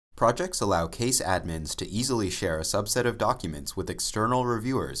Projects allow case admins to easily share a subset of documents with external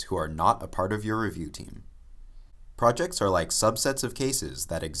reviewers who are not a part of your review team. Projects are like subsets of cases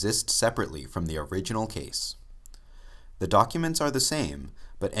that exist separately from the original case. The documents are the same,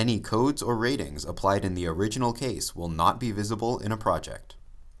 but any codes or ratings applied in the original case will not be visible in a project.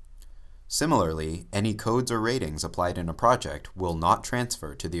 Similarly, any codes or ratings applied in a project will not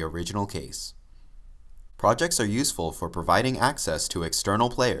transfer to the original case. Projects are useful for providing access to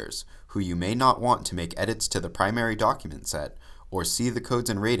external players who you may not want to make edits to the primary document set or see the codes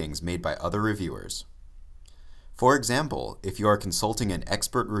and ratings made by other reviewers. For example, if you are consulting an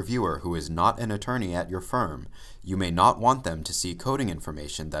expert reviewer who is not an attorney at your firm, you may not want them to see coding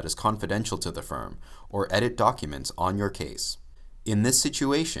information that is confidential to the firm or edit documents on your case. In this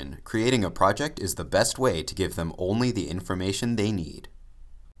situation, creating a project is the best way to give them only the information they need.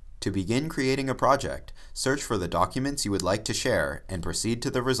 To begin creating a project, search for the documents you would like to share and proceed to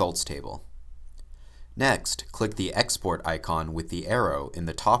the results table. Next, click the export icon with the arrow in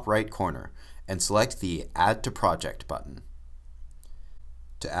the top right corner and select the Add to Project button.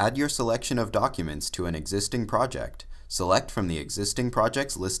 To add your selection of documents to an existing project, select from the existing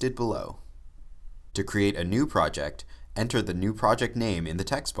projects listed below. To create a new project, enter the new project name in the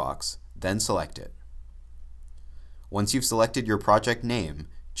text box, then select it. Once you've selected your project name,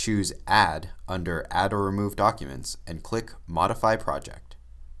 choose Add under Add or Remove Documents and click Modify Project.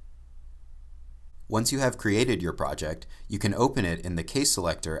 Once you have created your project, you can open it in the case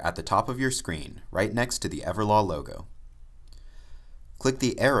selector at the top of your screen, right next to the Everlaw logo. Click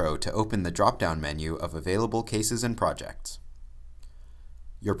the arrow to open the drop-down menu of available cases and projects.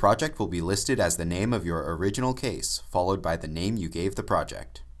 Your project will be listed as the name of your original case, followed by the name you gave the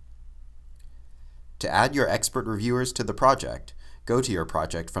project. To add your expert reviewers to the project, go to your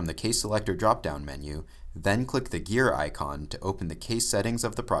project from the Case Selector drop-down menu, then click the gear icon to open the case settings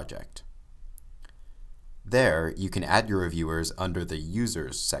of the project. There, you can add your reviewers under the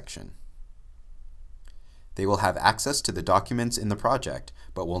Users section. They will have access to the documents in the project,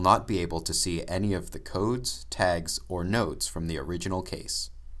 but will not be able to see any of the codes, tags, or notes from the original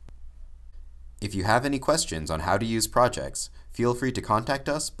case. If you have any questions on how to use projects, feel free to contact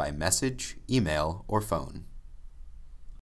us by message, email, or phone.